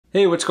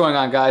Hey, what's going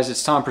on, guys?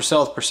 It's Tom Purcell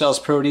with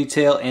Purcells Pro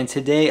Detail, and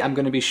today I'm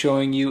going to be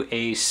showing you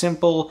a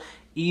simple,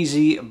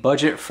 easy,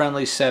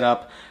 budget-friendly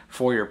setup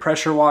for your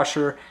pressure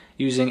washer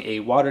using a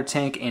water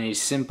tank and a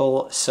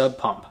simple sub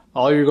pump.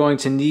 All you're going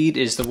to need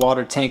is the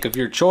water tank of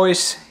your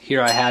choice.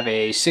 Here I have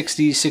a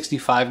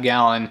 65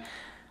 gallon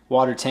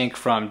water tank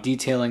from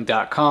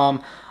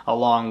detailing.com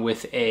along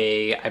with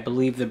a, I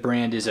believe the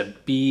brand is a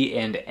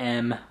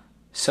B&M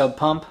sub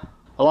pump,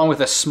 along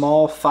with a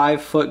small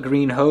 5-foot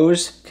green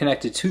hose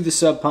connected to the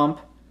sub pump,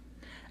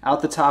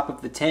 out the top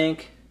of the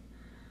tank,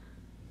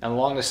 and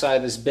along the side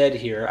of this bed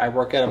here. I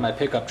work out of my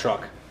pickup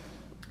truck,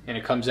 and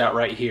it comes out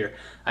right here.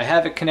 I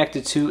have it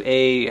connected to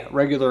a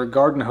regular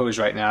garden hose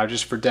right now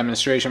just for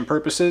demonstration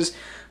purposes,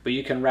 but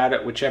you can route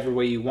it whichever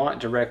way you want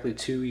directly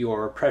to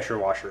your pressure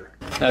washer.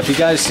 Now if you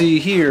guys see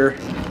here,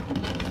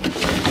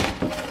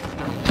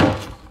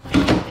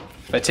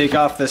 if I take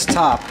off this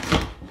top,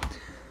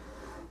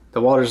 the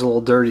water's a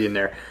little dirty in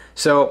there.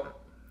 So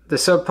the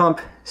sub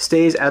pump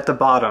stays at the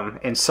bottom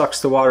and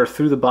sucks the water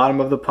through the bottom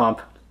of the pump,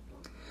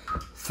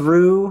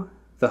 through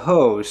the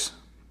hose,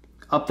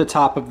 up the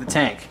top of the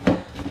tank.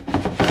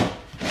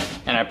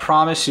 And I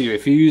promise you,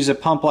 if you use a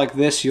pump like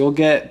this, you'll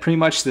get pretty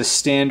much the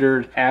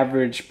standard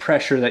average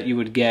pressure that you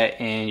would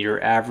get in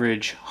your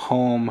average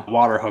home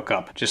water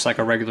hookup, just like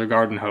a regular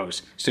garden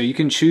hose. So you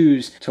can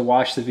choose to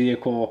wash the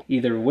vehicle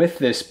either with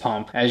this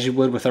pump, as you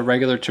would with a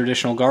regular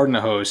traditional garden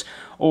hose,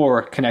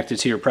 or connect it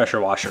to your pressure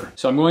washer.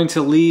 So I'm going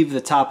to leave the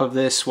top of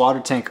this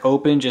water tank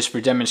open just for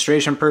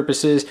demonstration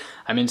purposes.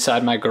 I'm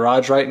inside my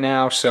garage right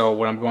now, so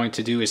what I'm going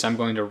to do is I'm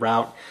going to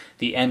route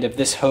the end of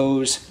this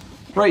hose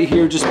right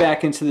here just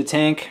back into the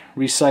tank,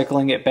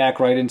 recycling it back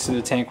right into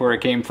the tank where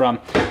it came from,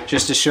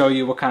 just to show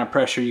you what kind of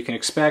pressure you can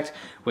expect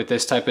with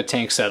this type of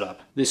tank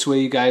setup. This way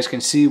you guys can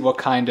see what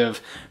kind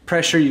of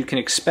pressure you can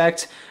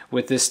expect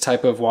with this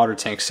type of water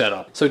tank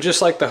setup. So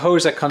just like the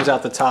hose that comes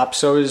out the top,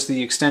 so is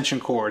the extension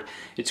cord.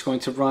 It's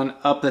going to run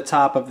up the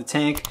top of the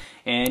tank,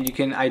 and you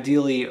can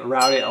ideally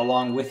route it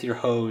along with your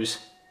hose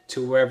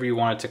to wherever you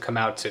want it to come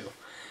out to.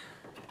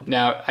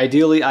 Now,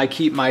 ideally, I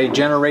keep my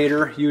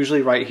generator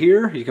usually right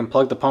here. You can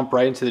plug the pump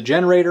right into the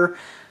generator.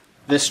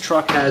 This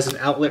truck has an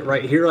outlet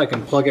right here. I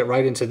can plug it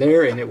right into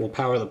there and it will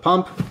power the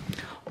pump.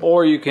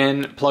 Or you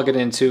can plug it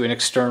into an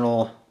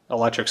external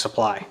electric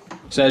supply.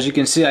 So as you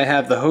can see, I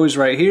have the hose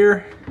right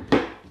here.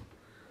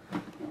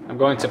 I'm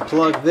going to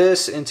plug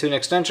this into an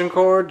extension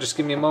cord. Just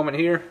give me a moment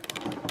here.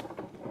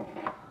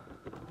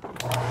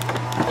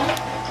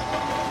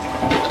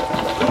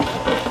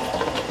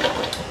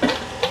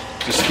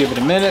 Just give it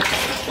a minute.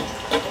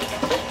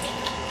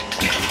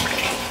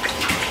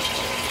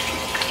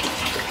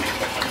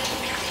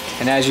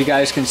 And as you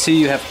guys can see,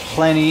 you have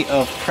plenty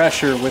of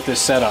pressure with this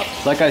setup.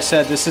 Like I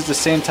said, this is the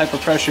same type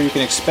of pressure you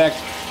can expect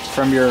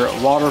from your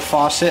water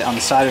faucet on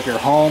the side of your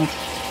home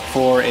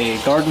for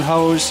a garden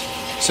hose.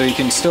 So you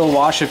can still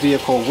wash a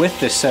vehicle with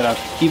this setup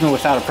even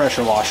without a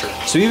pressure washer.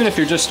 So even if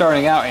you're just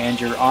starting out and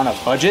you're on a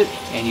budget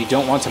and you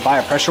don't want to buy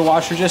a pressure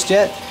washer just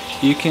yet,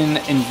 you can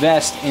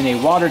invest in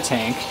a water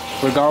tank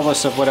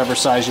regardless of whatever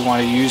size you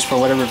want to use for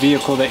whatever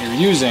vehicle that you're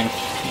using.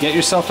 Get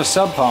yourself a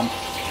sub pump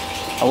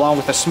along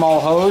with a small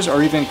hose,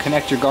 or even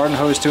connect your garden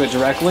hose to it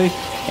directly,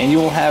 and you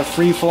will have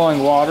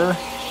free-flowing water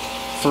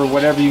for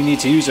whatever you need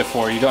to use it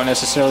for. You don't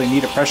necessarily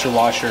need a pressure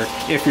washer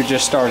if you're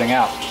just starting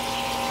out.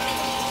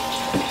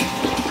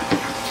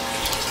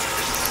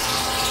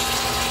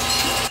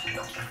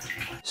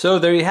 So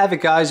there you have it,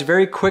 guys.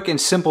 Very quick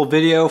and simple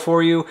video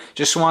for you.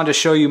 Just wanted to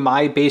show you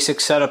my basic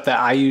setup that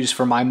I use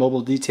for my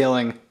mobile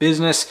detailing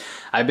business.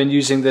 I've been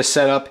using this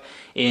setup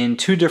in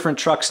 2 different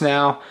trucks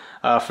now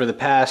for the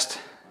past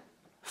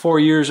 4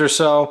 years or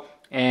so,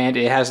 and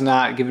it has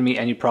not given me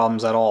any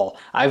problems at all.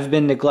 I've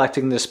been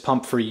neglecting this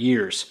pump for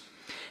years,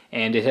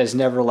 and it has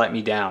never let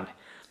me down.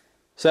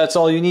 So that's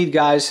all you need,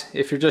 guys.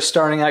 If you're just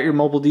starting out your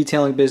mobile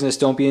detailing business,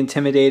 don't be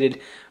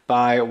intimidated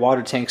by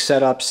water tank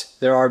setups.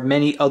 There are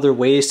many other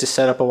ways to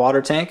set up a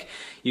water tank.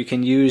 You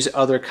can use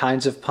other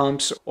kinds of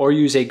pumps or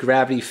use a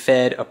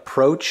gravity-fed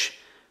approach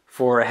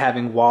for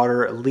having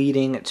water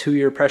leading to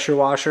your pressure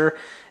washer.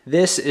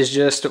 This is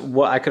just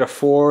what I could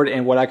afford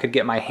and what I could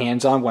get my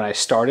hands on when I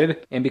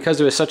started. And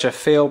because it was such a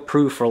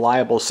fail-proof,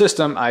 reliable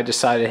system, I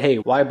decided, hey,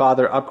 why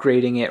bother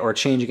upgrading it or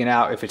changing it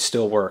out if it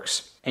still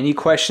works? Any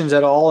questions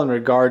at all in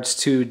regards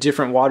to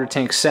different water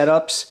tank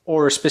setups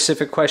or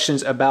specific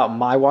questions about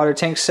my water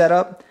tank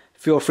setup?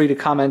 Feel free to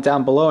comment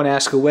down below and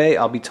ask away.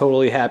 I'll be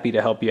totally happy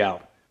to help you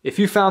out. If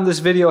you found this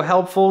video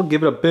helpful,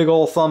 give it a big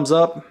ol' thumbs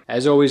up.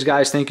 As always,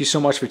 guys, thank you so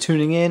much for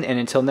tuning in, and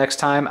until next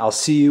time, I'll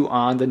see you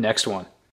on the next one.